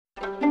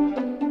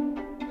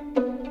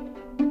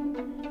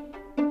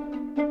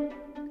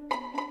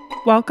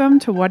Welcome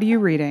to What Are You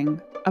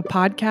Reading, a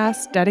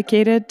podcast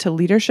dedicated to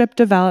leadership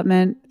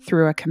development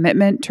through a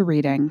commitment to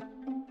reading.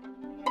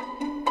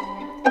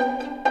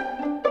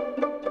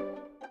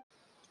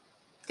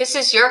 This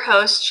is your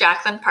host,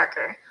 Jacqueline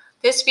Parker.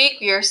 This week,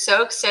 we are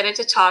so excited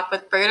to talk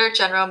with Brigadier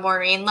General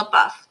Maureen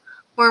LeBoeuf.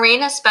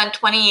 Maureen has spent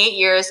 28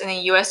 years in the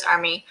U.S.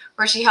 Army,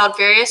 where she held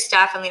various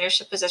staff and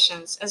leadership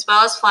positions, as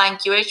well as flying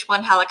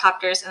UH-1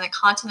 helicopters in the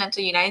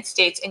continental United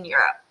States and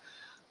Europe.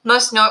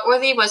 Most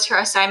noteworthy was her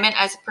assignment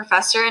as a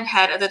professor and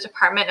head of the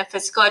Department of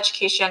Physical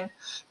Education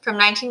from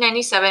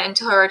 1997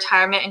 until her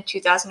retirement in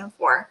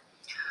 2004.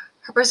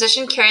 Her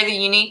position carried the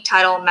unique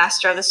title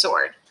Master of the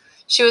Sword.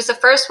 She was the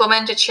first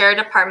woman to chair a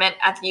department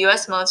at the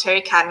U.S. Military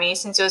Academy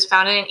since it was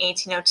founded in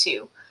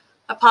 1802.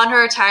 Upon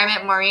her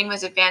retirement, Maureen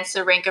was advanced to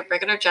the rank of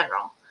Brigadier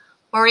General.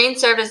 Maureen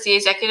served as the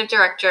Executive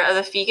Director of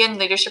the Vegan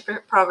Leadership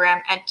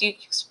Program at Duke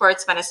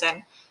Sports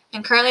Medicine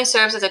and currently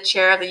serves as the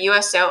chair of the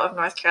USO of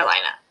North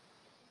Carolina.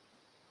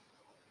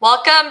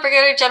 Welcome,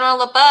 Brigadier General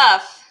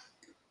LeBoeuf.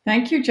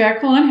 Thank you,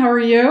 Jacqueline. How are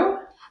you?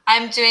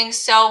 I'm doing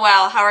so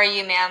well. How are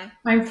you, ma'am?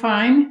 I'm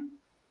fine.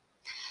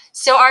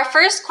 So our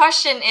first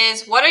question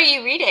is, what are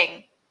you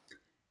reading?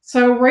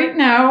 So right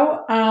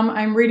now,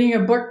 I'm reading a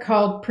book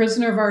called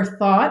Prisoner of Our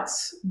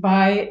Thoughts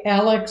by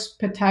Alex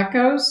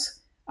Patakos.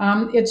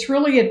 It's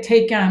really a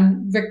take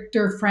on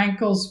Viktor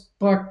Frankl's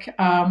book,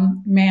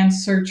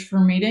 Man's Search for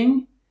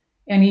Meaning.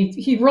 And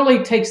he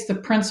really takes the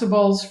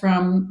principles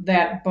from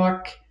that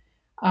book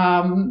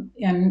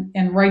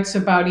and writes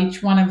about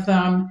each one of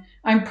them.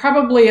 I'm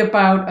probably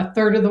about a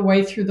third of the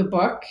way through the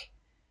book.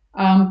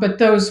 But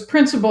those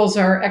principles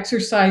are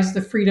exercise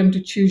the freedom to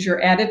choose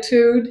your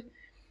attitude,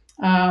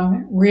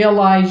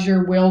 realize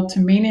your will to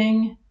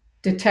meaning,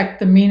 detect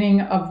the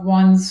meaning of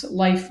one's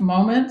life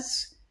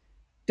moments,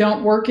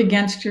 don't work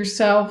against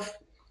yourself,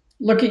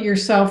 look at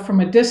yourself from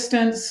a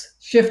distance,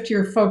 shift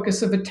your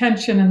focus of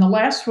attention, and the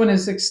last one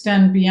is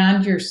extend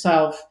beyond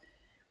yourself.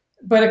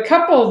 But a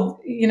couple,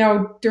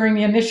 during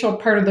the initial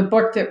part of the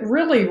book that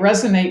really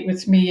resonate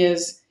with me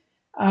is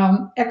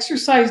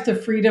exercise the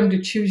freedom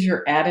to choose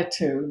your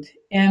attitude.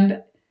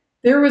 And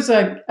there was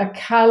a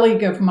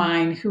colleague of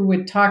mine who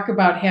would talk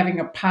about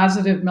having a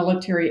positive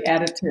military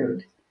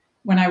attitude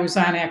when I was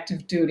on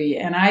active duty.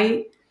 And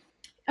I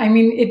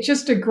mean, it's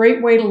just a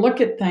great way to look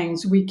at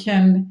things. We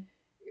can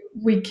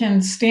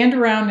stand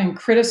around and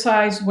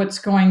criticize what's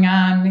going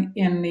on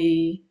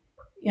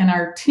in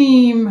our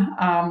team,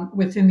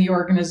 within the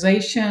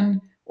organization,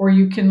 or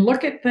you can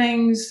look at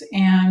things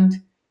and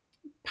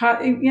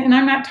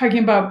I'm not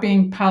talking about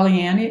being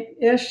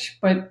Pollyanna-ish,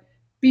 but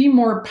be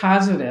more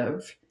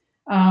positive.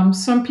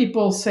 Some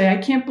people say, I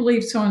can't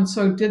believe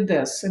so-and-so did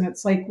this. And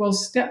it's like, well,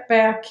 step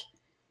back.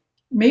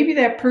 Maybe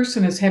that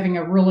person is having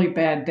a really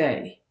bad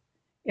day.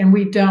 And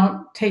we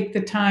don't take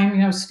the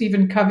time,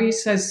 Stephen Covey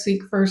says,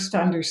 seek first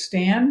to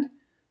understand.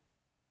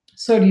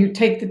 So do you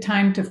take the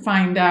time to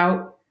find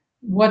out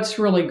what's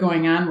really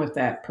going on with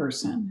that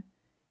person?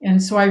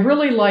 And so I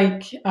really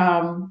like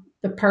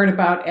the part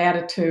about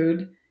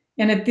attitude.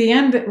 And at the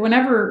end, when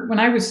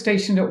I was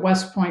stationed at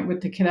West Point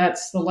with the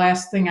cadets, the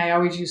last thing I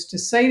always used to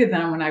say to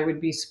them when I would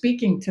be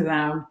speaking to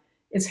them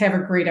is have a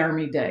great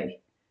Army day.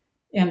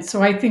 And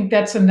so I think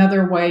that's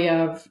another way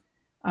of,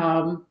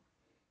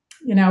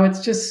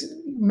 it's just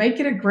make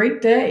it a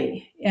great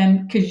day.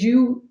 And because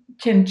you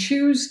can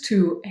choose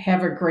to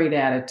have a great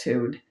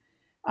attitude.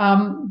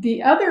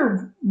 The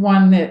other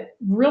one that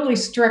really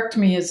struck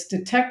me is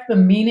detect the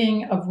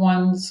meaning of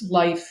one's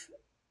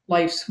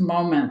life's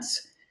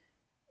moments,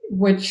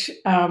 which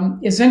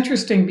is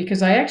interesting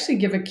because I actually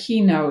give a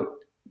keynote.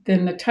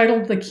 Then the title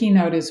of the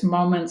keynote is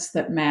Moments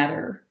That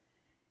Matter.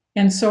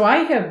 And so I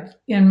have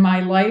in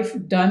my life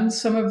done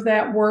some of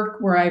that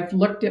work where I've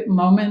looked at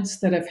moments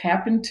that have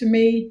happened to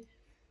me.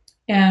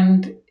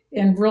 And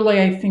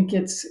really, I think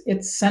it's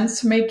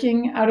sense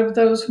making out of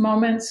those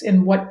moments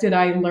and what did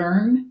I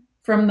learn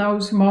from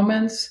those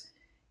moments.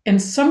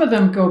 And some of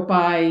them go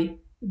by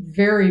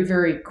very,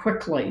 very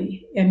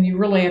quickly. And you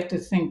really have to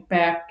think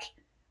back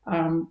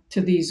to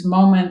these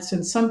moments.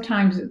 And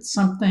sometimes it's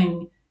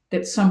something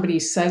that somebody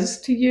says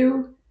to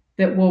you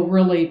that will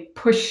really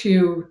push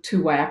you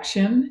to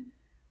action.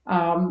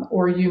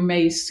 Or you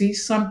may see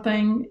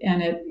something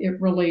and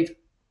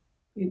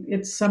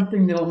it's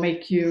something that'll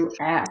make you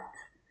act.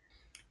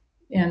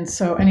 And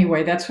so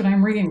anyway, that's what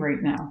I'm reading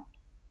right now.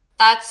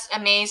 That's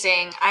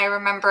amazing. I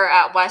remember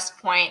at West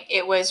Point,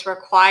 it was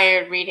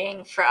required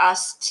reading for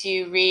us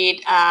to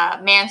read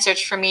Man's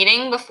Search for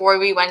Meaning before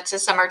we went to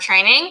summer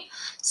training.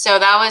 So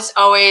that was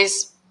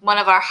always one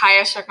of our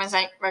highest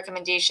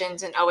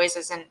recommendations, and always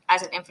as an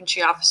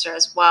infantry officer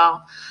as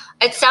well.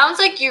 It sounds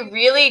like you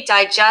really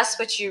digest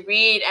what you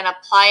read and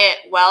apply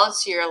it well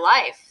to your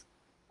life.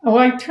 Oh,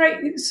 I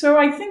try. So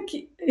I think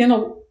in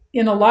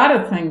a lot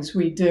of things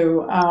we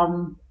do,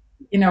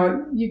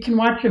 you can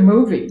watch a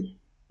movie.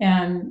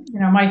 And,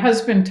 my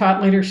husband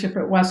taught leadership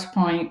at West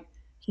Point.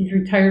 He's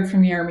retired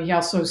from the Army. He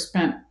also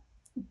spent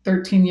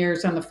 13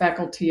 years on the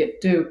faculty at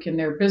Duke in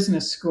their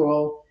business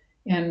school.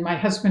 And my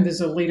husband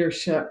is a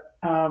leadership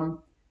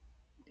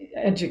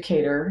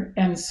educator.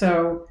 And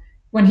so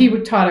when he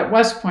taught at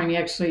West Point, he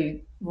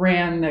actually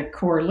ran the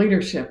core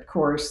leadership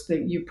course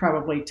that you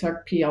probably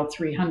took, PL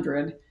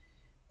 300.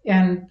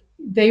 And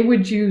they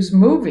would use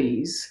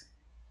movies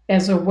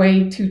as a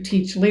way to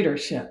teach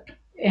leadership.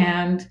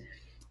 And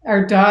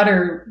our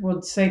daughter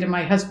would say to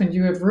my husband,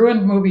 "You have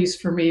ruined movies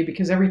for me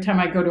because every time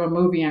I go to a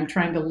movie, I'm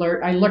trying to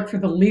learn, I look for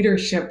the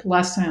leadership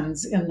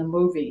lessons in the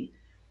movie."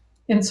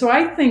 And so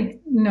I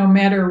think no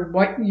matter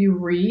what you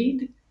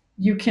read,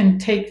 you can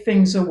take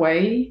things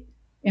away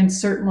and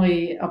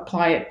certainly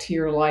apply it to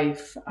your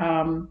life.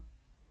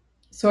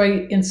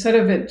 Instead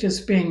of it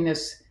just being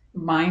this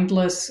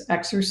mindless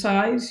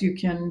exercise, you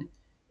can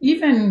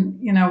even,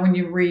 when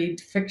you read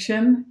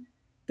fiction,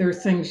 there are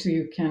things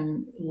you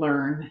can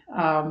learn.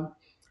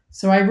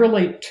 So I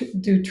really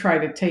do try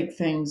to take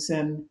things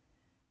and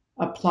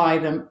apply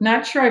them.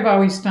 Not sure I've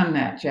always done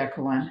that,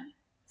 Jacqueline.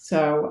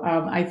 So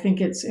I think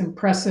it's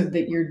impressive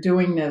that you're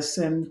doing this,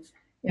 and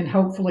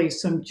hopefully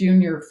some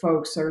junior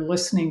folks are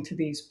listening to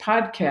these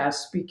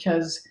podcasts,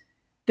 because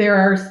there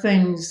are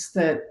things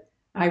that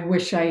I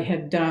wish I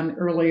had done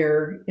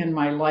earlier in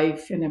my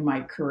life and in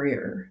my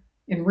career.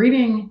 And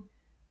reading,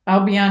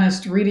 I'll be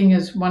honest, reading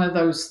is one of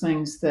those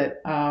things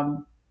that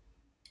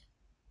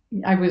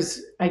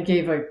I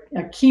gave a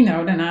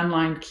keynote, an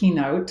online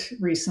keynote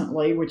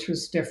recently, which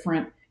was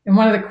different. And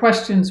one of the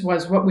questions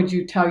was, what would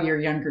you tell your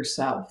younger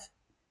self?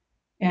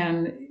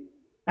 And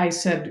I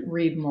said,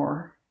 read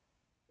more.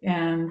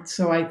 And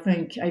so I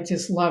think I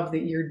just love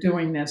that you're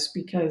doing this,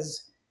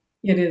 because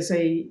it is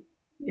a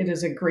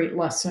great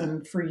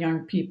lesson for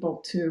young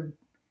people to,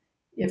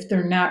 if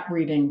they're not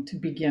reading, to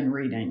begin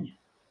reading.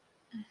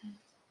 Mm-hmm.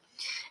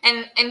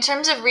 And in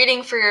terms of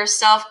reading for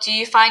yourself, do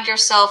you find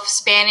yourself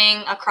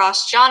spanning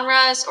across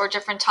genres or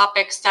different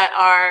topics that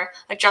are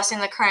addressing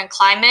the current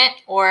climate,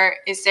 or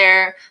is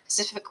there a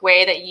specific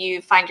way that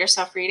you find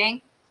yourself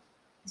reading?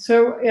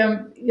 So,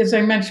 as I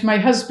mentioned, my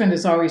husband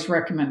is always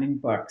recommending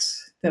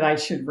books that I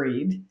should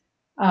read.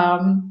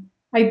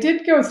 I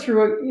did go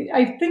through,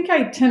 I think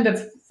I tend to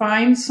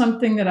find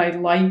something that I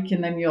like,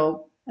 and then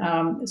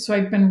so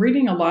I've been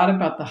reading a lot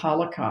about the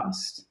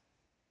Holocaust.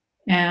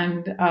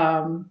 And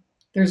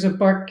there's a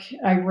book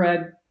I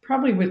read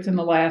probably within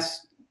the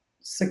last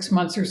 6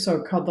 months or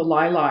so called The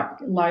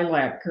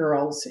Lilac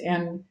Girls.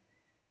 And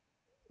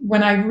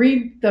when I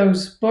read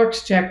those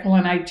books,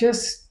 Jacqueline, I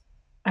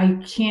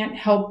can't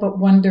help but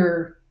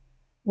wonder,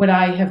 would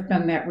I have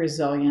been that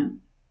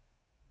resilient?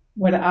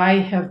 Would I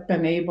have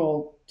been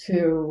able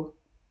to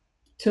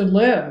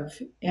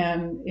live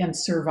and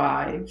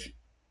survive?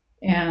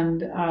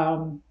 And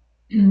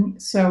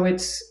so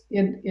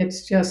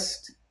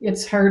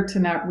it's hard to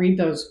not read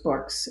those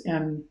books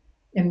and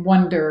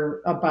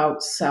wonder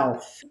about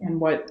self and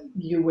what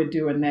you would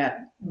do in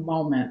that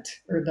moment,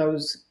 or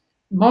those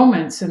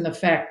moments, and the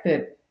fact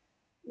that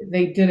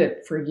they did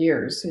it for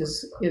years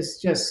is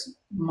just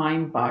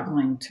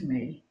mind-boggling to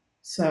me.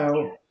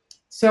 So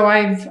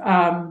I've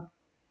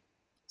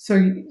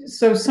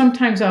so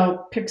sometimes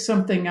I'll pick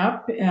something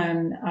up,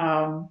 and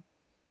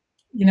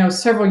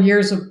several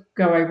years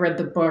ago I read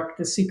the book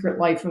The Secret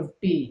Life of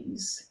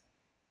Bees.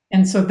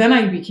 And so then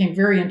I became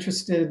very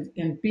interested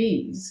in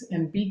bees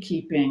and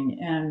beekeeping,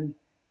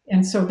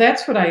 and so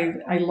that's what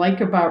I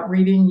like about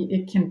reading.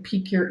 It can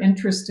pique your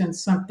interest in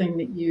something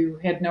that you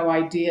had no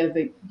idea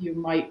that you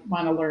might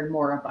want to learn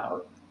more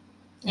about.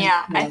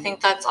 Yeah, I think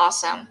that's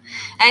awesome. And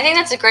I think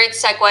that's a great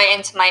segue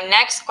into my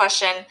next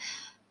question.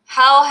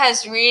 How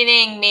has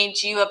reading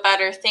made you a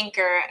better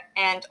thinker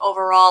and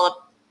overall a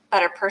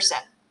better person?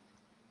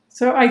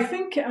 So I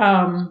think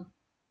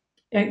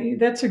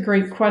that's a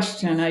great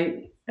question.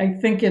 I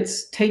think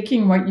it's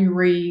taking what you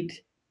read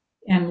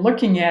and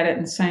looking at it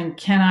and saying,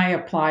 can I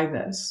apply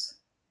this?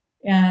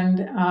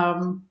 And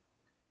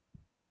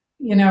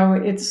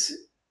it's,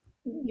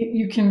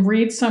 you can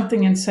read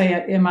something and say,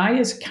 am I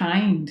as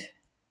kind?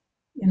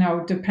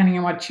 Depending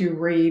on what you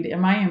read,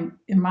 am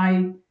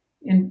I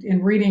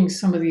in reading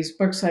some of these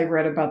books I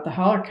read about the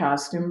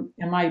Holocaust, am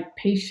I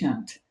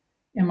patient?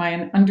 Am I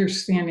an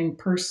understanding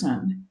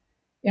person?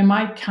 Am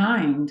I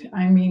kind?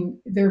 I mean,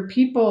 there are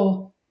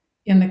people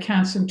in the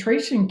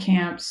concentration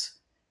camps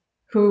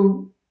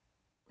who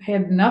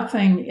had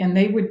nothing, and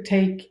they would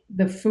take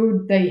the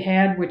food they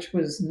had, which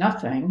was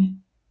nothing,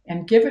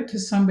 and give it to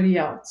somebody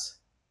else.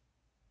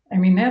 I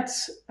mean,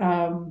 that's,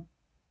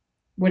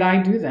 would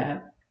I do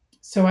that?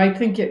 So I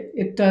think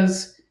it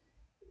does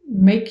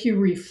make you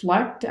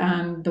reflect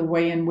on the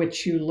way in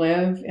which you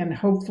live, and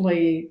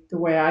hopefully the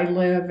way I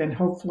live, and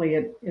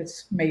hopefully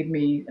it's made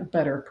me a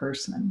better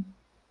person.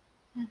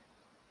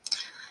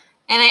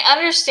 And I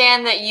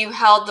understand that you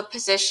held the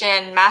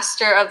position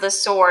Master of the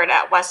Sword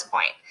at West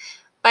Point,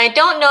 but I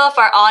don't know if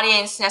our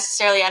audience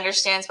necessarily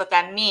understands what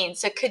that means.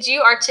 So could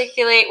you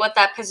articulate what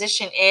that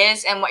position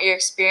is and what your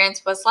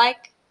experience was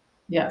like?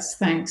 Yes,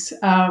 thanks.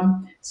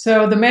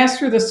 So the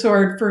Master of the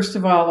Sword, first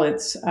of all,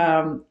 it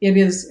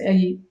is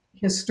a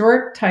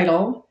historic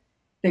title.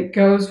 that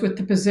goes with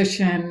the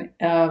position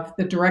of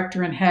the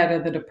director and head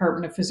of the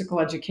Department of Physical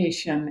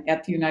Education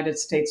at the United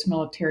States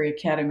Military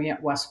Academy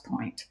at West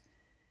Point.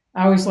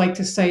 I always like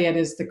to say it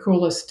is the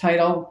coolest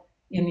title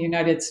in the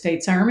United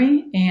States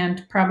Army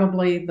and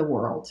probably the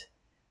world.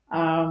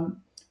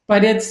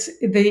 But it's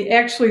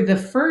the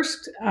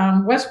first,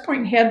 West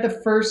Point had the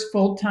first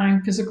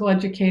full-time physical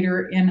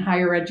educator in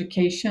higher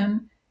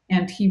education,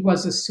 and he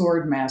was a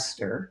sword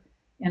master.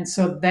 And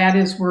so that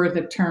is where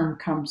the term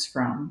comes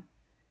from.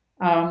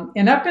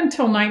 And up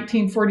until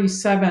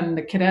 1947,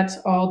 the cadets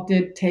all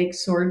did take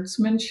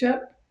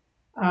swordsmanship,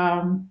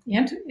 and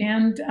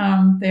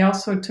they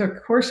also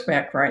took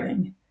horseback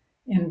riding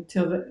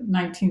until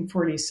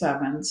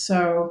 1947.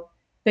 So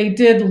they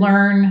did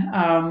learn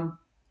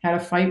how to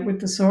fight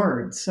with the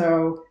sword.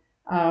 So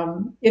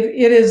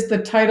it is the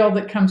title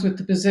that comes with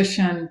the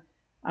position.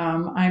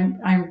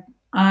 I'm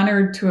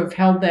honored to have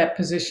held that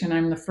position.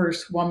 I'm the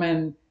first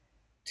woman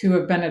to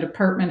have been a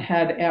department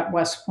head at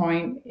West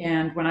Point.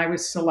 And when I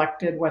was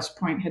selected, West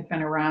Point had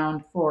been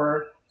around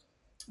for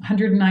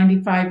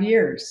 195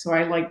 years. So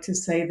I like to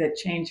say that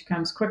change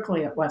comes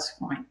quickly at West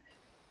Point.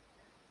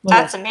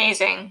 That's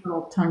amazing.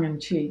 Little tongue in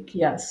cheek,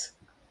 yes. So.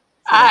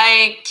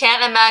 I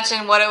can't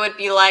imagine what it would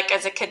be like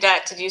as a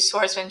cadet to do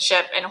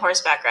swordsmanship and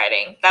horseback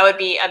riding. That would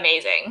be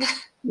amazing.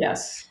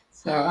 Yes,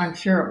 so I'm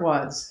sure it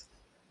was.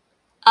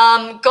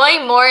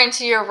 Going more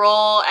into your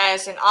role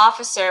as an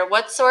officer,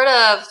 what sort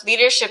of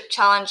leadership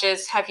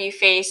challenges have you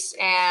faced,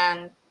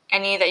 and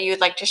any that you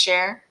would like to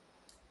share?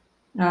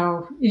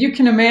 Oh, you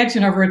can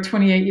imagine over a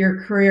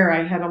 28-year career,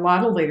 I had a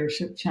lot of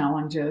leadership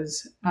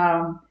challenges.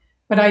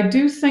 But I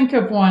do think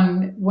of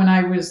one when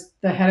I was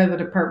the head of the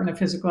Department of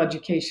Physical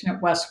Education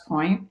at West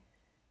Point.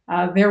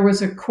 There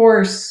was a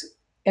course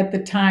at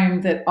the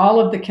time that all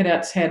of the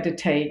cadets had to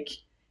take,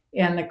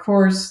 and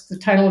the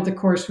title of the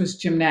course was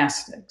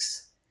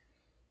gymnastics.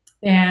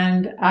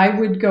 And I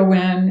would go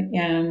in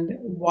and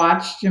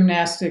watch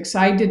gymnastics.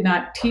 I did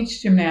not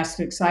teach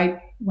gymnastics.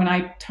 When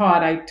I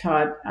taught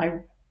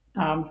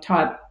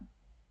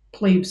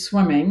plebe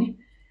swimming.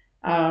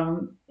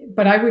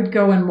 But I would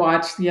go and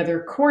watch the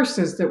other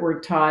courses that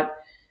were taught.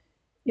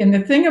 And the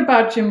thing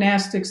about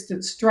gymnastics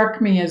that struck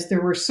me is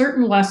there were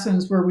certain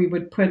lessons where we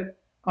would put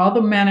all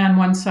the men on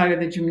one side of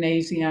the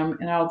gymnasium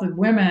and all the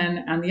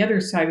women on the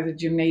other side of the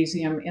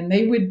gymnasium, and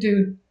they would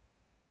do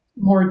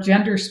more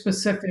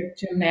gender-specific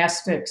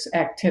gymnastics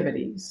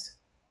activities.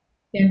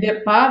 And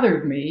it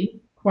bothered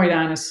me, quite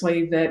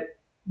honestly, that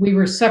we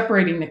were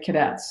separating the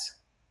cadets,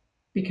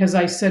 because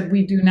I said,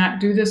 we do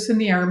not do this in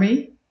the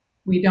Army.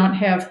 We don't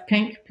have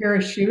pink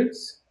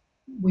parachutes.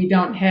 We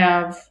don't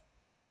have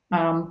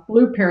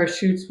blue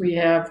parachutes. We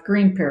have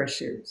green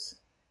parachutes.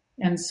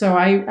 And so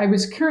I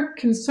was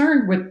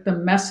concerned with the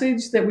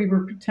message that we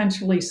were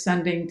potentially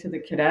sending to the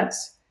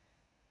cadets.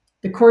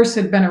 The course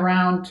had been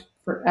around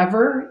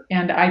forever,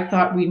 and I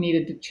thought we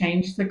needed to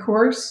change the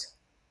course.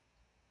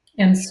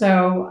 And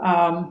so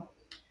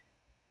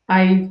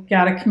I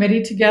got a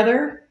committee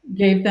together,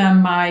 gave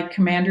them my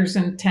commander's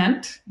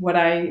intent, what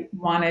I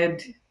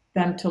wanted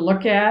them to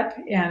look at,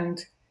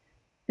 and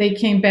they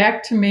came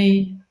back to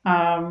me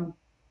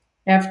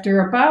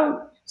after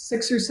about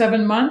 6 or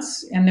 7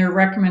 months, and their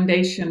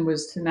recommendation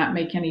was to not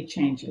make any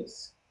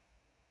changes.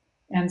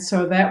 And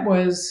so that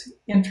was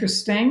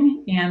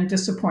interesting and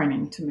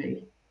disappointing to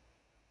me.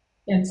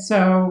 And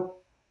so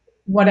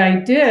what I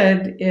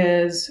did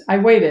is I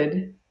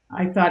waited.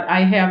 I thought,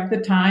 I have the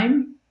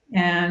time,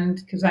 and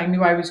because I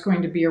knew I was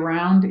going to be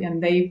around,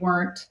 and they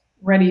weren't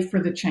ready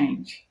for the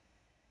change.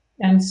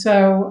 And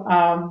so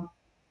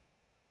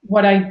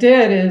what I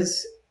did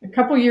is a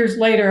couple years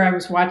later, I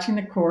was watching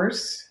the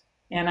course,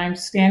 and I'm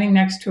standing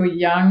next to a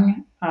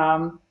young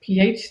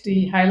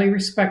PhD, highly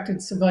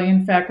respected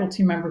civilian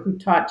faculty member who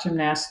taught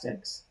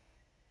gymnastics.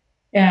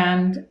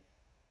 And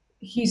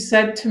he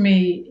said to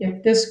me,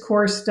 if this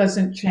course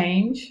doesn't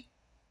change,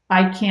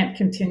 I can't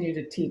continue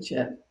to teach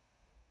it.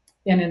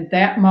 And in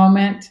that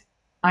moment,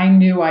 I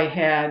knew I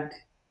had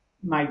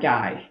my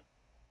guy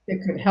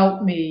that could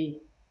help me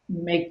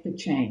make the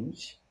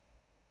change.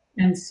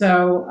 And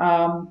so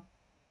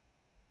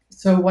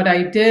what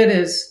I did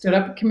is stood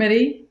up a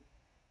committee,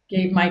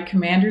 gave my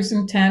commander's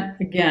intent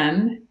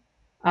again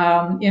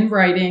in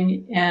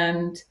writing.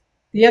 And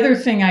the other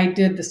thing I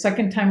did the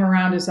second time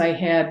around is I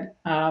had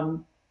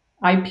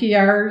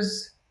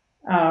IPRs.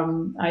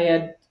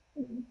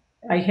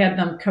 I had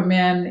them come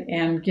in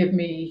and give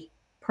me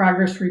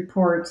progress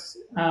reports,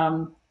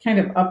 kind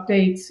of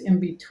updates in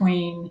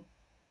between,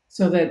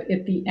 so that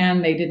at the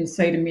end they didn't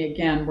say to me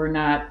again, we're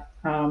not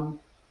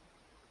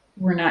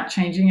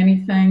changing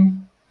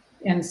anything.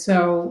 And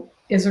so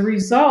as a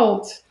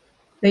result,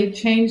 they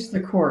changed the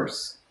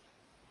course.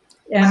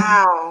 And,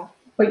 wow.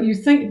 But you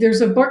think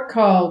there's a book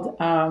called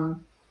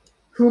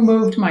Who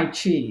Moved My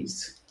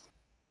Cheese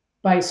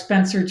by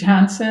Spencer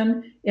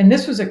Johnson. And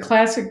this was a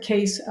classic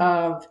case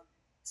of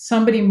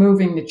somebody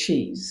moving the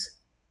cheese.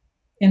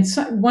 And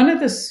so one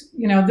of a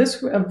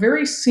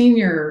very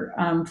senior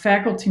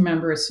faculty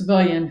member, a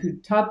civilian who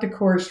taught the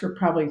course for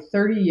probably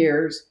 30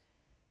 years,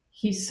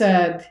 he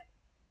said,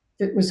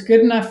 it was good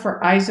enough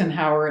for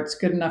Eisenhower, it's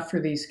good enough for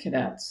these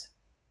cadets.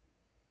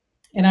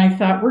 And I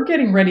thought, we're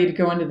getting ready to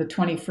go into the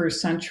 21st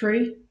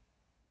century.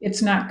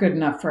 It's not good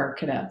enough for our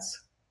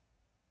cadets.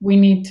 We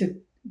need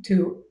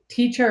to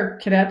teach our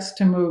cadets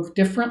to move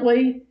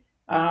differently.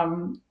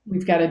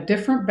 We've got a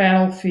different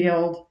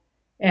battlefield,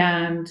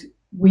 and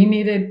we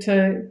needed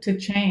to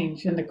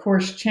change, and the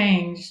course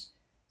changed.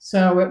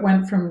 So it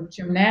went from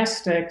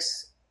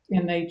gymnastics,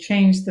 and they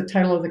changed the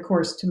title of the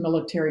course to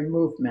military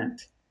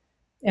movement.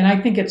 And I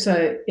think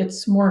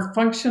it's more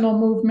functional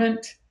movement.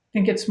 I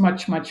think it's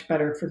much, much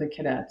better for the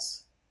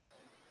cadets.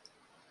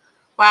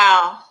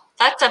 Wow,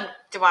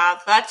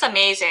 that's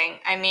amazing.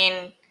 I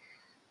mean,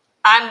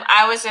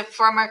 I was a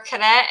former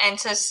cadet, and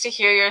just to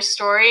hear your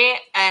story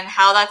and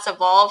how that's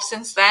evolved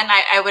since then,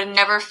 I would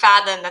never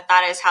fathom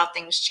that is how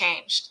things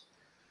changed.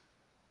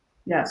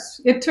 Yes,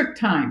 it took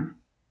time,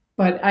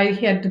 but I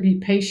had to be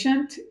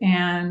patient,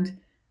 and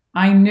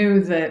I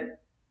knew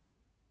that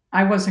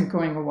I wasn't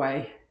going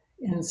away.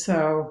 And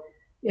so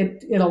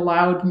it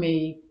allowed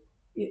me,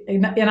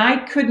 and I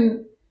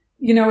couldn't,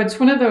 it's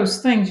one of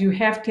those things, you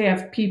have to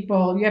have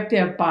people, you have to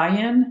have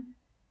buy-in.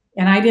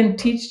 And I didn't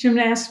teach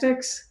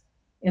gymnastics,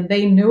 and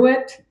they knew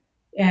it.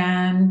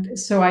 And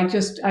so I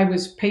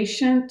was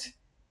patient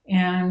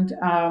and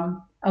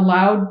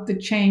allowed the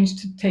change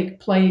to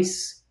take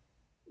place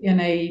in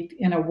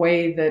a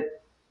way that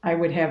I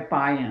would have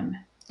buy-in.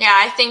 Yeah,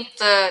 I think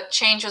the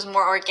change was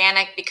more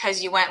organic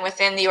because you went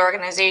within the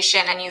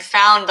organization and you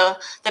found the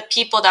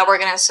people that were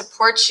going to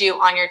support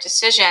you on your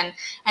decision,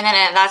 and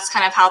then that's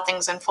kind of how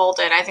things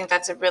unfolded. I think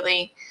that's a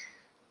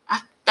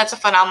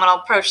phenomenal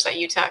approach that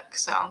you took.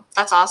 So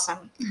that's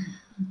awesome.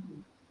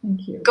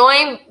 Thank you.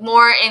 Going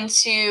more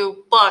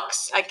into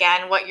books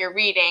again, what you're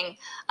reading,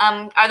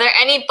 are there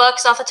any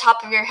books off the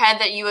top of your head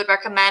that you would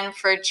recommend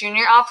for a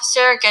junior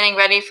officer getting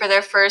ready for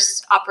their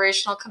first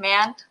operational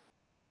command?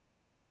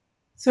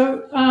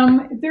 So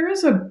there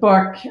is a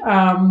book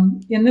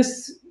in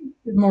this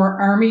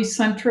more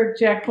Army-centric,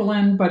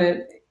 Jacqueline, but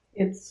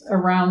it's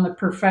around the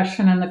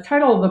profession. And the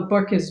title of the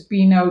book is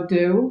Be No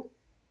Do,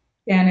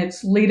 and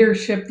it's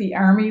Leadership the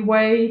Army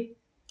Way.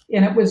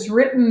 And it was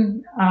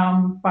written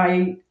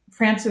by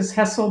Francis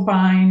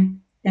Hesselbein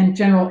and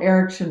General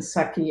Eric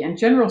Shinseki. And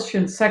General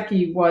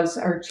Shinseki was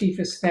our Chief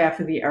of Staff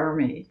of the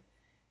Army.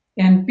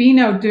 And Be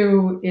No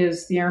Do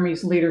is the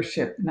Army's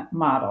leadership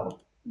model.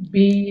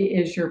 Be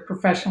is your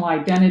professional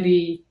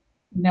identity,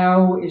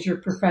 know is your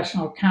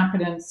professional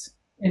competence,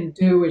 and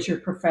do is your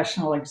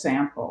professional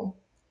example.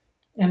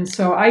 And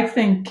so I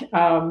think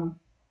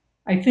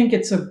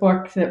it's a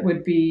book that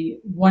would be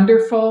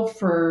wonderful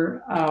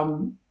for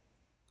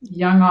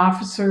young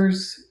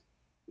officers,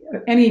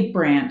 any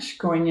branch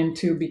going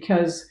into,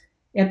 because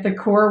at the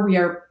core we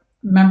are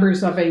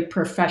members of a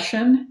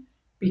profession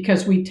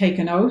because we take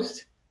an oath.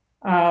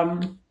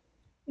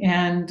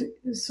 And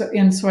so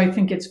I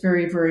think it's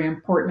very, very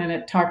important. And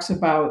it talks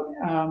about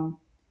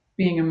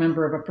being a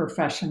member of a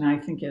profession. I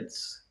think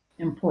it's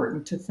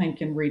important to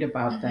think and read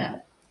about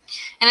that.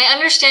 And I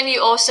understand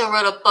you also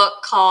wrote a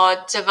book called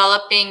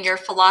Developing Your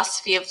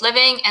Philosophy of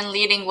Living and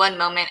Leading One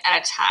Moment at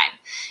a Time.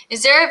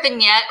 Is there a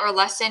vignette or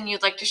lesson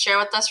you'd like to share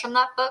with us from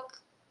that book?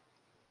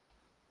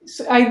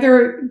 So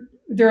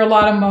there are a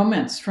lot of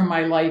moments from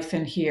my life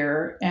in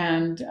here.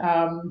 And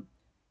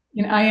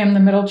I am the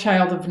middle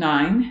child of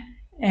 9.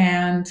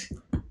 And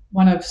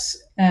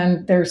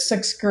there's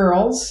 6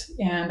 girls,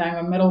 and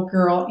I'm a middle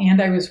girl,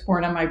 and I was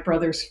born on my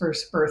brother's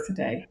first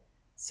birthday.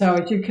 So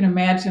as you can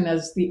imagine,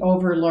 as the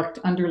overlooked,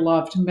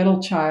 underloved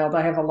middle child,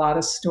 I have a lot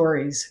of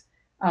stories.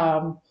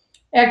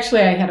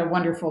 Actually, I had a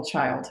wonderful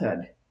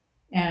childhood.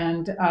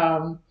 And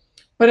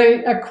but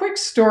a quick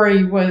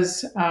story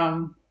was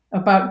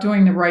about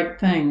doing the right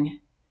thing.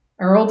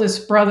 Our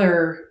oldest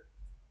brother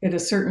at a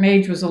certain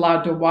age was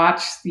allowed to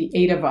watch the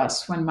 8 of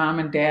us when mom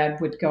and dad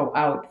would go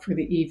out for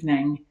the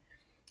evening.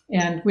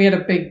 And we had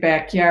a big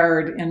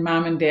backyard, and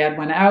mom and dad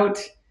went out,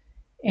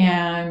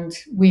 and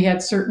we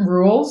had certain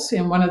rules.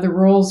 And one of the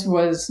rules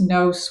was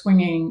no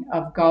swinging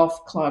of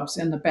golf clubs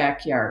in the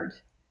backyard.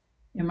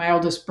 And my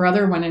oldest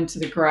brother went into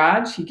the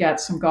garage. He got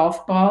some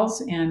golf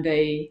balls and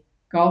a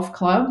golf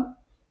club,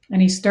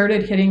 and he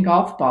started hitting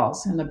golf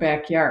balls in the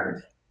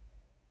backyard.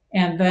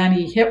 And then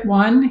he hit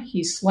one,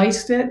 he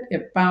sliced it,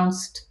 it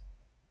bounced,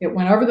 it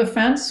went over the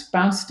fence,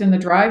 bounced in the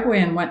driveway,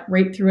 and went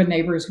right through a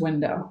neighbor's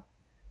window.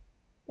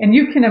 And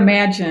you can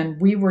imagine,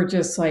 we were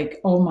just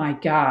like, oh my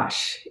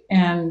gosh.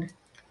 And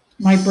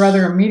my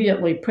brother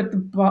immediately put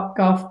the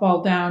golf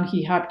ball down,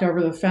 he hopped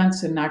over the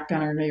fence and knocked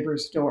on our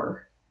neighbor's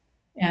door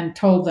and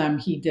told them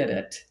he did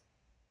it.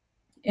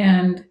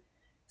 And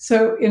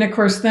of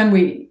course,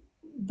 then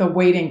the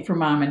waiting for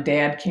mom and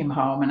dad came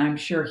home, and I'm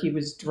sure he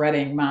was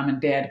dreading mom and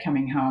dad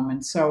coming home.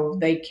 And so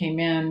they came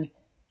in.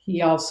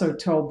 He also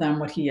told them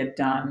what he had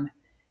done.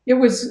 It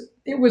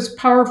was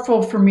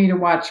powerful for me to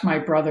watch my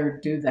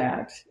brother do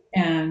that.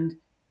 And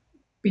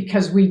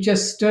because we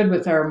just stood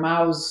with our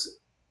mouths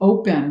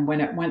open when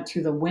it went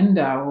through the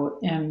window,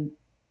 and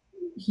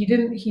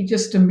he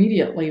just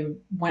immediately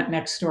went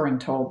next door and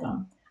told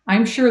them.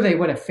 I'm sure they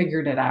would have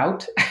figured it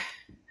out.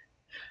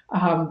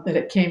 that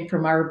it came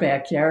from our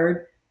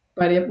backyard.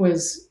 But it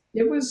was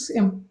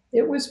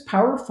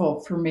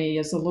powerful for me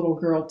as a little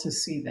girl to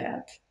see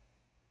that,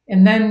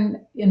 and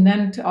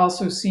then to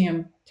also see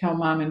him tell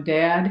mom and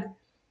dad.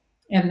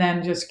 And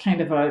then just kind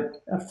of a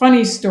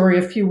funny story.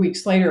 A few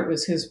weeks later, it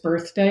was his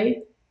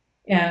birthday,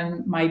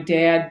 and my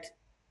dad,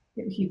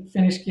 he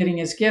finished getting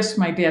his gifts.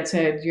 My dad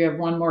said, "You have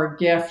one more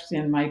gift,"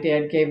 and my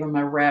dad gave him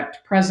a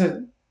wrapped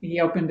present. He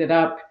opened it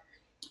up,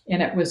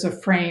 and it was a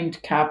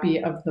framed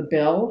copy of the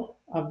bill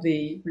of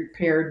the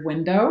repaired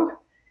window.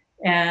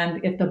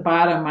 And at the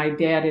bottom, my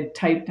dad had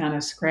typed on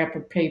a scrap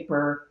of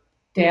paper,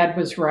 "Dad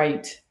was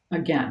right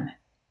again."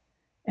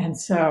 And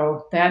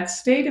so that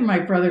stayed in my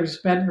brother's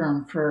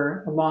bedroom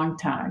for a long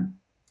time.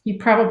 He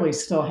probably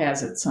still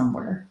has it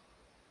somewhere.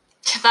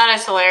 That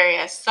is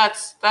hilarious.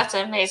 That's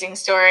an amazing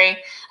story.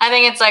 I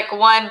think it's like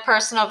one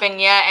personal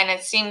vignette, and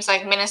it seems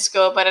like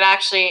minuscule, but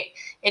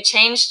it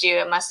changed you.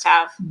 It must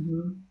have.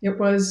 Mm-hmm.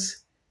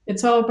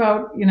 It's all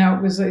about,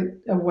 it was a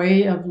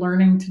way of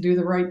learning to do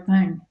the right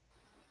thing.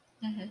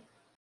 Mm-hmm.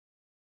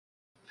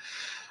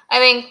 I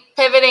think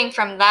pivoting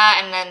from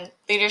that and then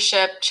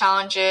leadership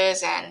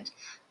challenges and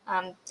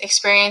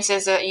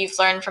experiences that you've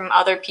learned from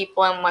other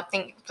people and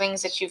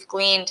things that you've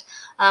gleaned.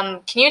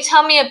 Can you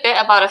tell me a bit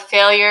about a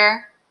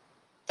failure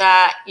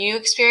that you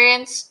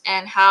experienced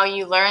and how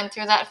you learned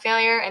through that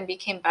failure and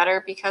became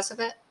better because of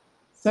it?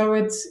 So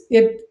it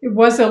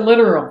was a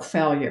literal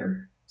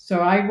failure.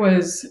 So I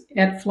was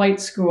at flight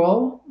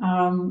school,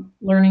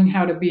 learning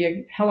how to be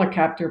a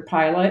helicopter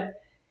pilot,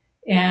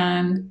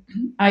 and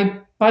I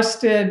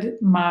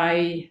busted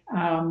my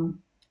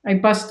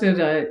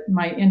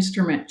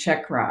instrument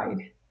check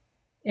ride,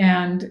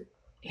 and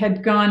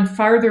had gone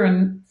far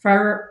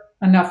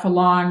enough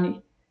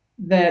along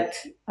that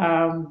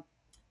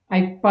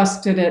I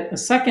busted it a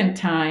second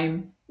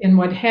time. And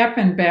what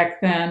happened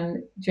back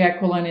then,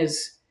 Jacqueline,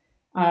 is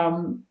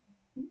um,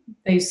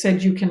 they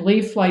said you can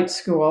leave flight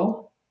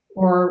school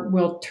or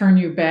we'll turn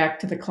you back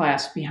to the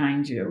class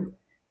behind you.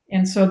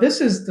 And so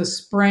this is the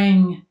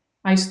spring.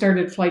 I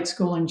started flight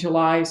school in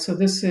July. So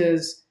this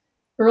is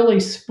early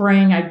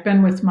spring. I'd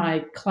been with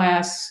my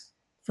class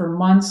for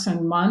months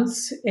and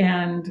months.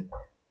 And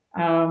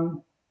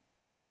um,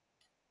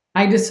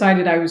 I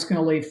decided I was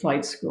going to leave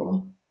flight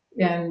school.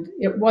 And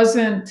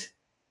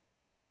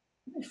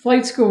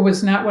flight school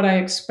was not what I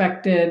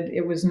expected.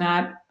 It was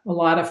not a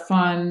lot of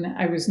fun.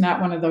 I was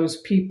not one of those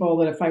people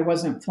that if I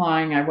wasn't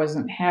flying, I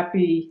wasn't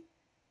happy.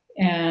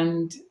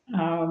 And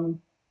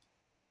um,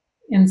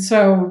 and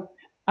so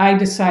I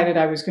decided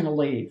I was going to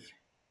leave.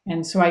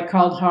 And so I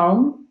called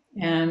home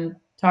and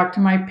talked to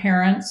my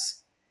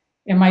parents.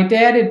 And my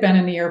dad had been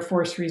in the Air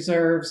Force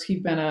Reserves.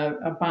 He'd been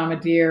a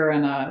bombardier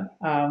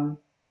and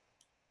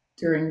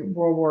during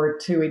World War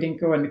II. He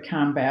didn't go into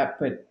combat,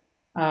 but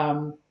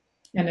and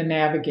a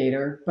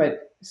navigator.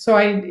 But so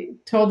I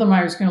told them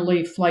I was going to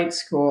leave flight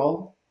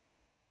school.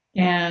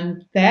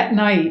 And that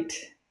night,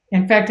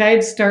 in fact, I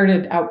had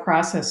started out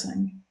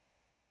processing.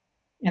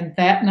 And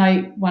that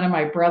night, one of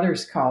my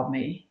brothers called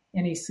me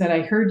and he said,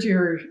 "I heard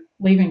you're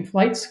leaving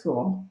flight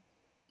school."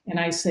 And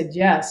I said,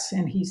 "Yes."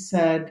 And he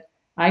said,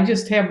 "I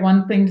just have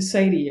one thing to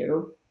say to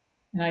you."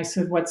 And I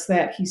said, "What's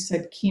that?" He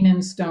said,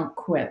 "Keenans don't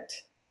quit."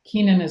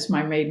 Keenan is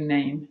my maiden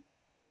name.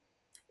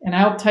 And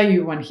I'll tell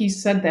you, when he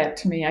said that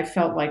to me, I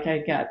felt like I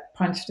got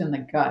punched in the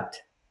gut.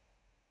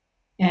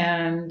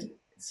 And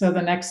so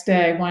the next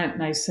day I went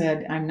and I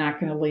said, "I'm not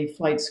going to leave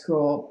flight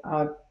school.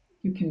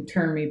 You can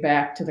turn me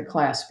back to the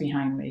class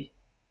behind me."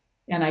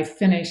 And I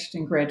finished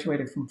and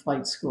graduated from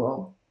flight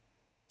school.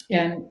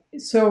 And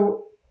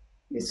so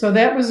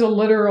that was a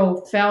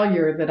literal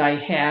failure that I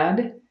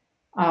had.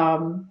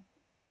 Um,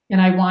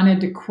 and I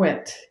wanted to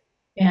quit.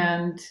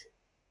 And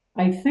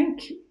I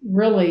think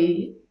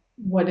really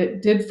what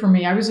it did for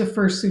me, I was a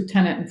first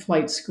lieutenant in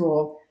flight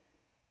school.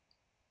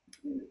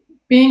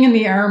 Being in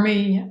the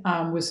Army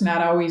was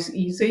not always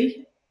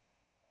easy.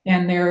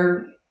 And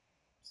there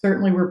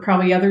certainly were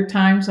probably other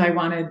times I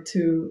wanted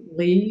to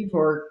leave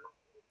or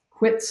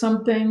quit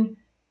something.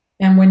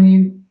 And when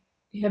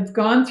you have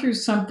gone through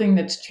something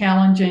that's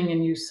challenging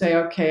and you say,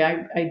 "Okay,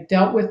 I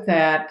dealt with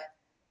that,"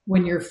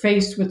 when you're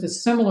faced with a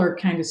similar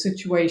kind of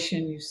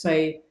situation, you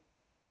say,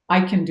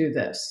 "I can do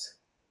this."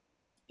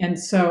 And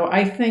so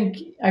I think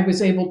I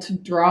was able to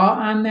draw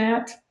on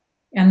that.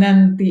 And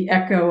then the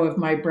echo of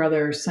my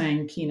brother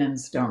saying,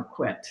 "Keenans don't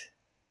quit,"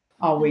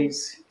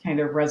 always kind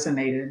of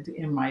resonated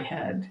in my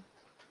head.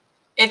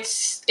 It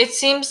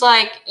seems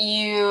like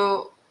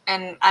you,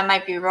 and I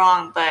might be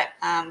wrong, but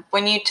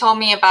when you told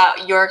me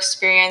about your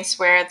experience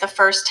where the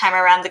first time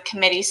around the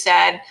committee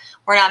said,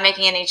 "We're not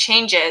making any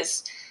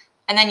changes,"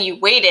 and then you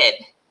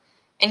waited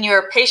and you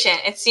were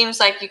patient, it seems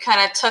like you kind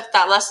of took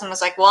that lesson and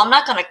was like, "Well, I'm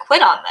not going to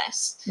quit on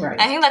this." Right.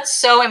 And I think that's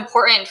so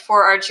important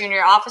for our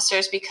junior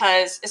officers,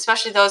 because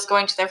especially those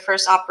going to their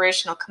first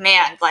operational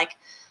command, like,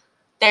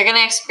 they're going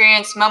to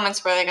experience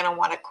moments where they're going to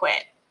want to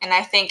quit. And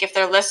I think if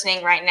they're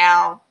listening right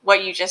now,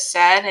 what you just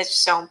said is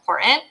so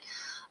important.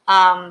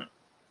 Um,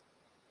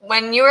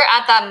 when you were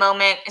at that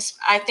moment,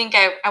 I think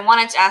I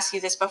wanted to ask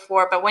you this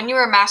before, but when you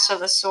were Master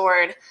of the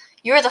Sword,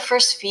 you were the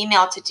first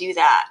female to do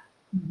that.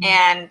 Mm-hmm.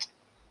 And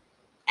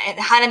it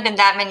hadn't been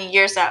that many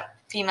years that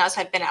females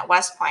had been at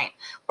West Point.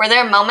 Were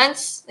there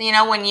moments,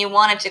 when you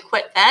wanted to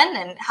quit then?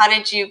 And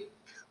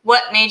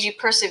what made you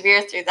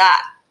persevere through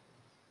that?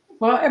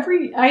 Well,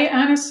 I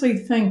honestly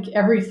think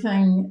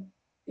everything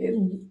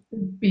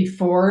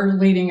before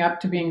leading up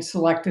to being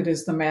selected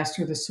as the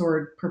Master of the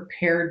Sword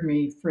prepared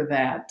me for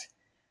that.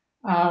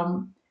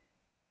 I'll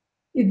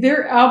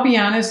be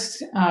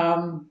honest,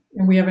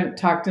 and we haven't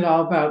talked at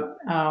all about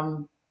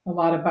a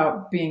lot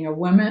about being a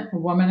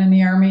woman in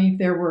the Army.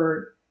 There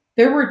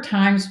were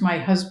times my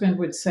husband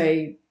would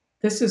say,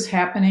 "This is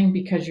happening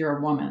because you're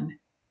a woman,"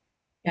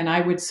 and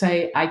I would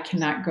say, "I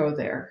cannot go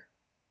there.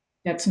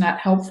 That's not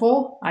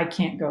helpful. I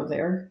can't go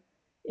there."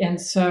 And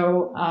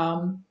so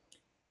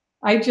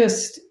I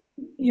just,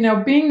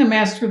 being the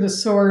Master of the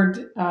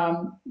Sword,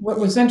 what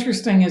was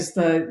interesting is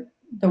the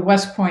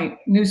West Point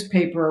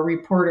newspaper, a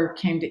reporter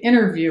came to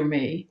interview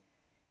me,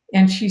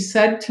 and she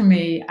said to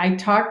me, "I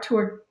talked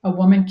to a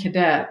woman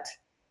cadet,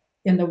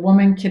 and the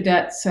woman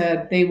cadet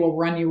said they will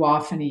run you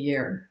off in a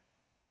year."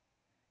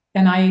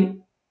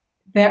 And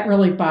that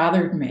really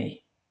bothered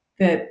me,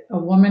 that a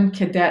woman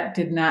cadet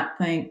did not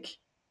think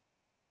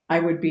I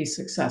would be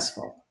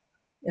successful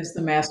as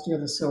the Master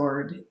of the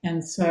Sword.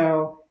 And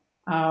so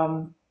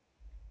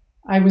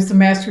I was the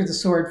Master of the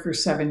Sword for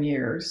 7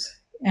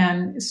 years.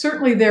 And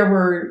certainly there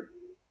were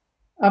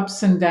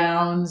ups and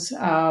downs.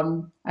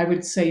 I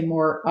would say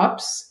more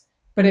ups,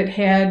 but it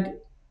had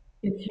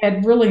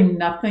really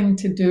nothing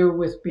to do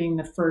with being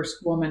the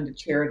first woman to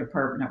chair a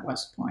department at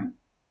West Point.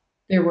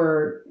 It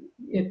was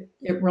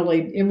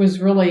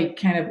really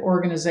kind of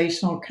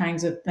organizational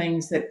kinds of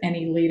things that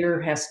any leader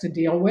has to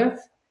deal with.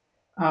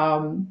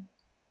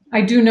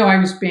 I do know I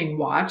was being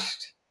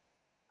watched.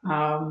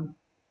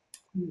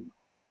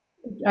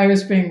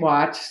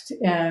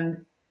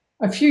 And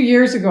a few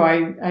years ago,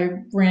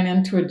 I ran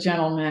into a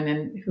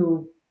gentleman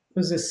who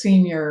was a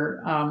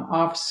senior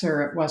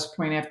officer at West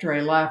Point after I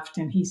left,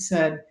 and he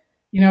said,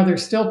 "They're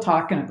still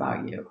talking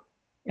about you."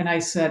 And I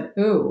said,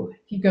 "Ooh."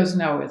 He goes,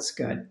 "No, it's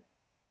good."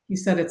 He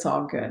said, "It's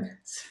all good."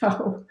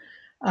 So,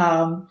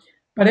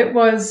 but it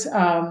was,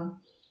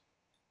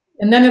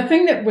 and then the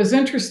thing that was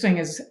interesting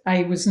is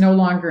I was no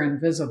longer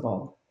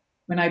invisible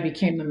when I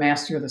became the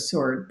Master of the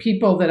Sword.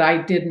 People that I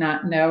did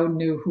not know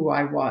knew who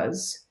I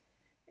was.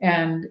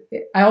 And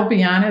I'll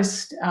be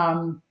honest,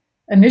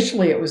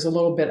 initially it was a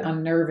little bit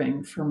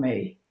unnerving for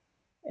me.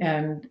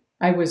 And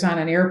I was on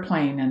an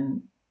airplane,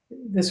 and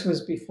this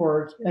was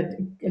before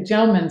a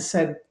gentleman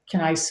said, "Can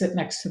I sit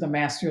next to the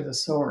Master of the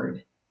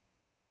Sword?"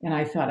 And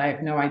I thought, I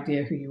have no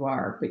idea who you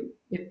are.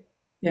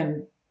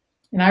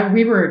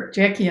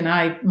 Jackie and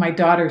I, my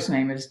daughter's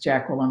name is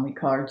Jacqueline, we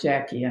call her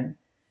Jackie. And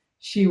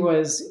she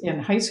was in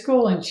high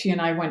school, and she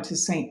and I went to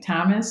St.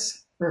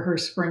 Thomas for her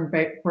spring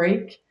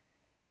break.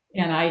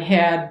 And I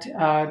had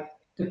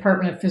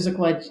Department of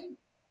Physical Ed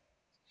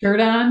shirt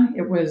on.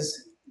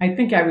 I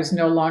think I was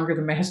no longer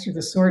the Master of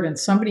the Sword. And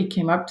somebody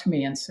came up to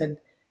me and said,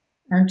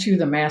 "Aren't you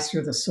the Master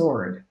of the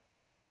Sword?"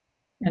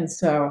 And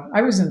so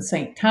I was in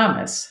St.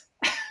 Thomas.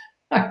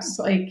 I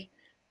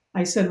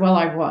said, "Well,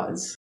 I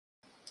was."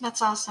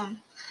 That's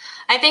awesome.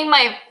 I think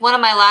one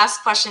of my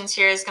last questions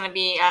here is going to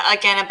be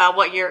again about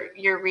what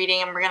you're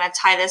reading, and we're going to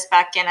tie this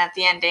back in at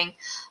the ending.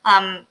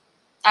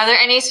 Are there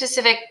any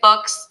specific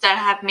books that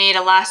have made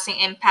a lasting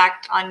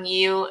impact on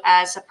you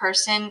as a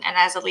person and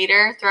as a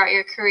leader throughout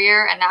your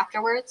career and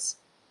afterwards?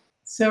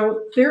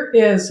 So there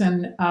is,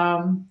 and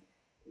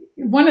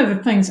one of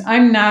the things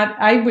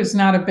I was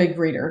not a big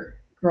reader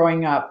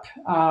growing up.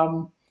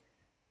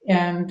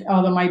 And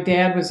although my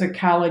dad was a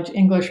college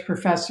English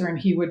professor and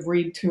he would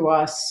read to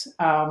us,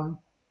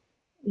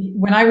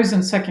 when I was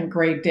in second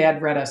grade,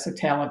 Dad read us A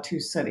Tale of Two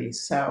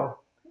Cities. So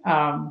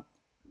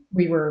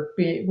we were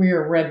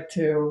read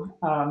to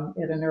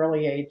at an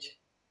early age.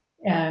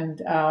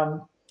 And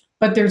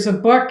but there's a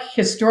book,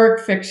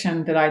 historic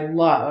fiction, that I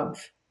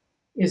love,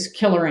 is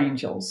Killer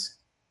Angels.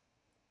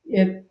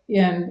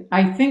 And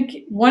I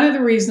think one of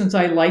the reasons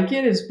I like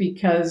it is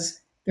because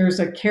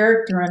there's a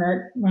character in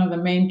it. One of the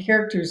main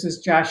characters is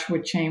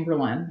Joshua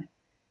Chamberlain,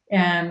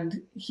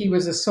 and he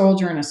was a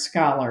soldier and a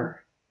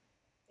scholar.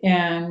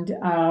 And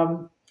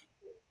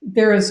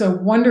there is a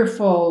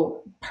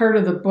wonderful part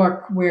of the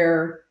book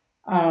where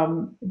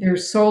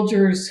there's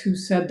soldiers who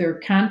said their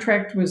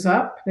contract was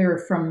up. They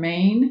were from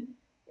Maine,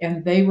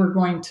 and they were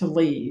going to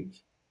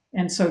leave.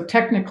 And so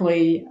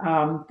technically,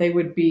 they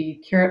would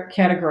be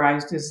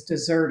categorized as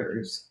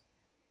deserters.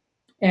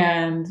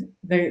 And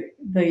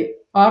the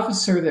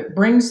officer that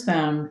brings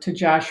them to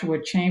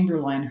Joshua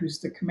Chamberlain, who's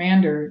the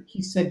commander,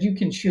 he said, "You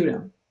can shoot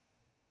him."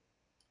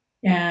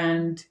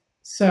 And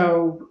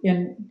so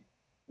and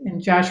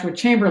Joshua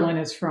Chamberlain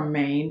is from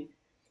Maine.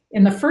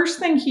 And the first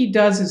thing he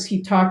does is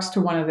he talks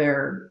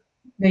to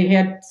they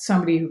had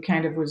somebody who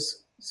kind of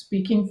was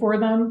speaking for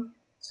them.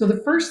 So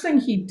the first thing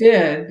he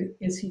did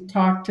is he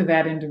talked to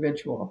that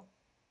individual,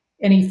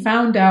 and he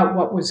found out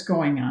what was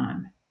going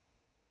on.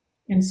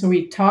 And so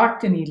he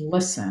talked and he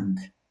listened.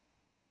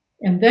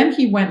 And then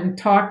he went and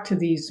talked to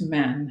these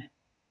men.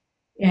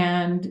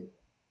 And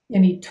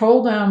he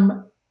told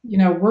them,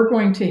 we're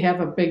going to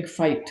have a big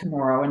fight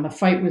tomorrow. And the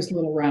fight was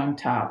Little Round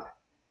Top.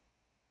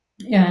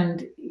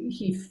 And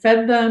he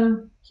fed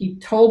them. He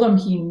told them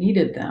he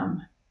needed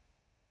them.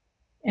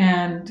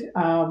 And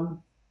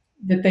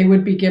that they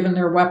would be given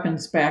their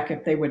weapons back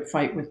if they would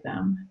fight with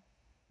them.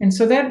 And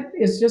so that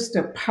is just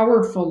a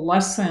powerful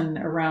lesson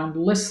around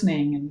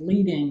listening and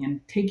leading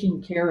and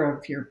taking care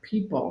of your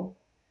people.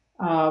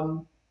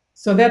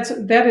 So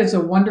that is a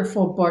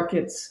wonderful book.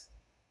 It's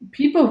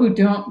people who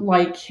don't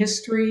like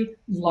history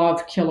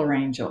love Killer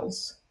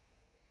Angels.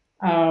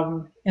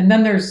 And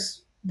then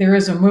there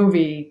is a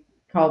movie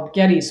called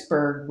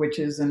Gettysburg, which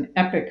is an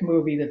epic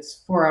movie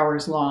that's 4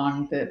 hours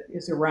long that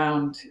is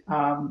around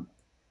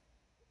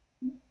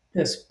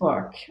this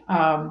book.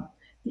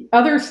 The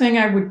other thing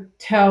I would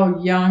tell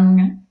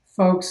young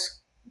folks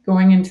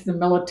going into the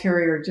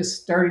military or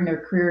just starting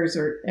their careers,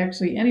 or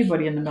actually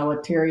anybody in the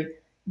military,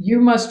 you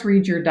must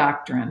read your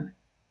doctrine.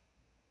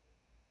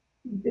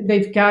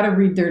 They've got to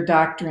read their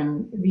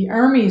doctrine. The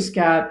Army's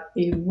got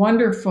a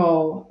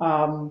wonderful,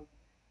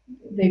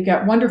 they've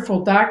got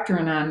wonderful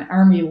doctrine on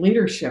Army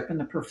leadership in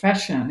the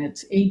profession.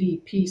 It's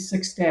ADP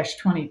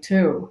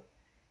 6-22.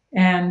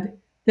 And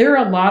there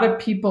are a lot of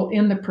people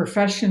in the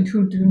profession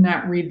who do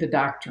not read the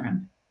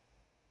doctrine.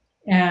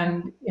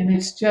 And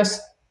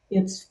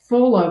it's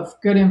full of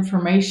good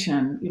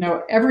information.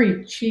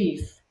 Every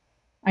chief,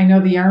 I know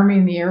the Army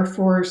and the Air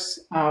Force,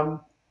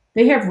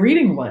 they have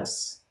reading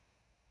lists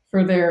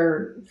for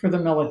the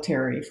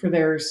military, for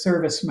their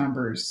service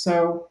members.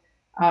 So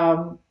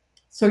those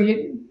are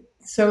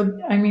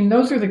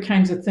the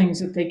kinds of things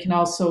that they can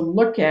also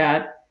look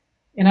at.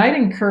 And I'd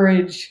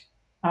encourage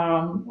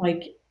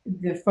like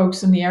the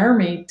folks in the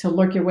Army to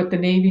look at what the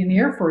Navy and the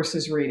Air Force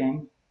is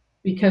reading,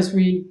 because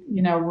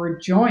we're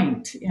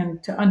joint,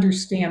 and to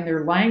understand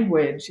their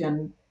language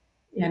and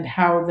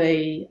how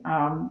they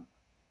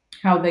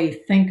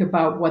think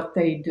about what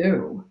they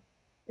do,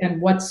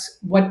 and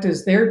what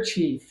does their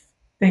chief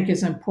think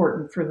is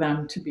important for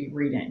them to be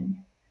reading.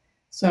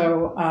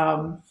 So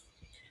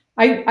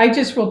I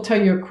just will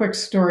tell you a quick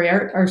story.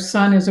 Our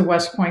son is a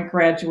West Point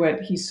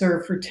graduate. He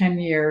served for 10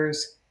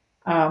 years.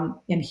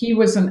 And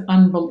he's an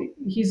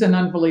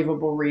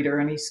unbelievable reader,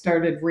 and he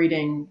started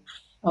reading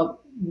a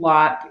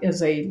lot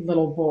as a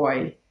little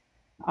boy.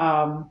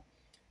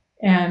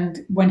 And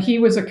when he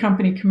was a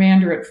company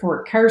commander at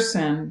Fort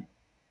Carson,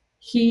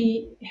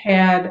 he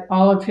had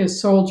all of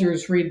his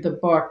soldiers read the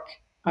book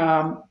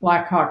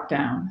Black Hawk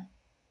Down,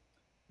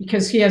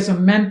 because he has a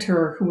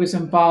mentor who was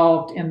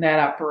involved in that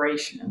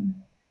operation.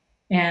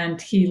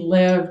 And he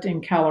lived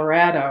in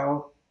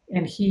Colorado,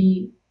 and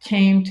he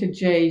came to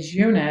Jay's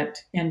unit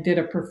and did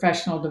a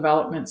professional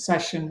development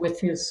session with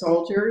his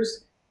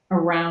soldiers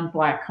around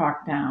Black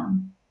Hawk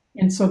Down.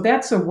 And so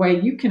that's a way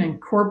you can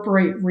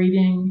incorporate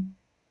reading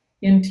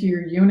into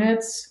your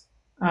units.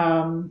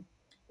 And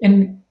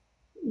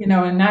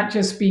not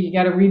just be, you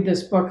got to read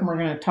this book and we're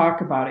going to talk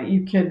about it.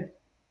 You could,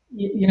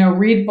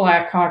 read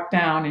Black Hawk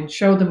Down and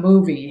show the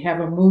movie,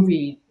 have a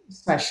movie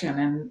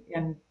session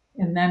and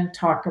then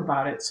talk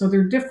about it. So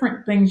there are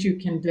different things you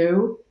can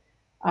do.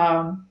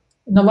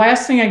 And the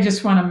last thing I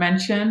just want to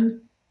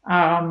mention,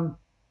 I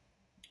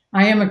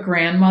am a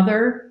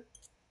grandmother.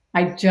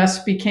 I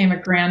just became a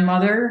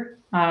grandmother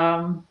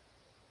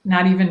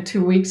not even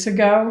 2 weeks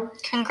ago.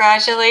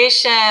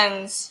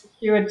 Congratulations.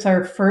 It's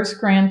our first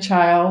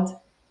grandchild,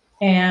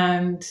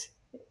 and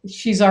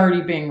she's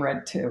already being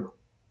read to.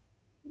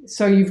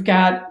 So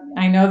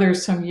I know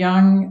there's some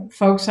young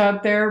folks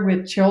out there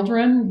with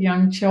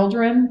young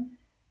children,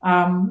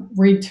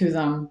 read to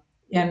them.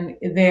 And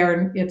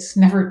it's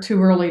never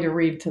too early to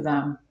read to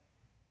them.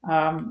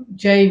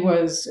 Jay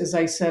was, as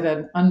I said,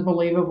 an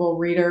unbelievable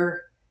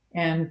reader.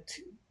 And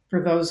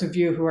for those of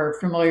you who are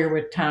familiar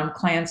with Tom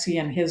Clancy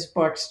and his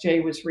books, Jay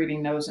was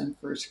reading those in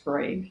first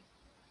grade.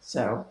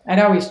 So I'd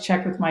always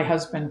check with my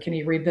husband, can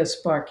he read this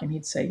book? And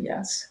he'd say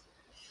yes.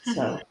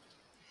 So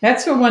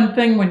that's the one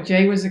thing. When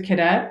Jay was a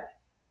cadet,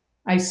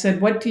 I said,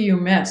 what do you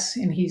miss?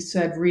 And he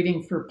said,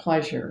 reading for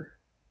pleasure,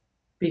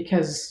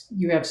 because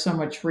you have so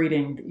much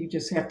reading that you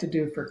just have to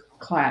do for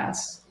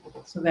class.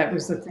 So that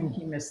was the thing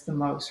he missed the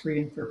most,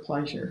 reading for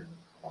pleasure.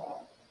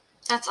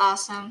 That's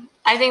awesome.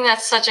 I think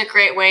that's such a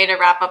great way to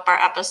wrap up our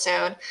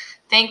episode.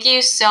 Thank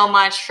you so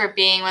much for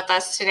being with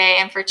us today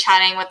and for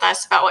chatting with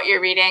us about what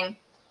you're reading.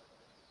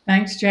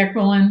 Thanks,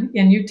 Jacqueline.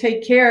 And you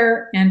take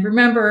care. And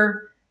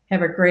remember,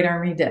 have a great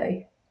Army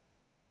Day.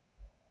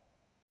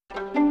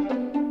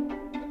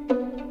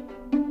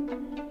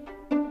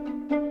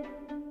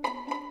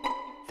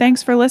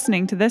 Thanks for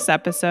listening to this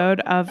episode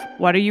of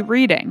What Are You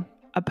Reading?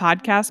 A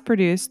podcast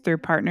produced through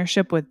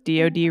partnership with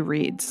DoD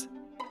Reads.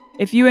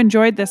 If you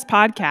enjoyed this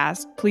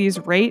podcast, please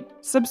rate,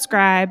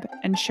 subscribe,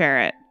 and share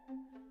it.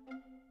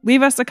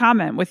 Leave us a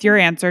comment with your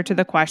answer to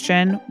the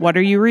question, what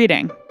are you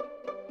reading?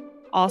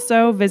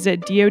 Also, visit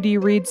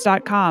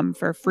dodreads.com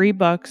for free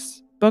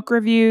books, book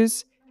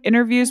reviews,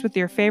 interviews with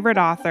your favorite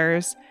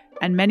authors,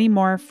 and many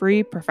more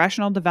free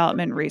professional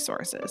development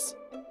resources.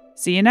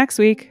 See you next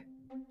week.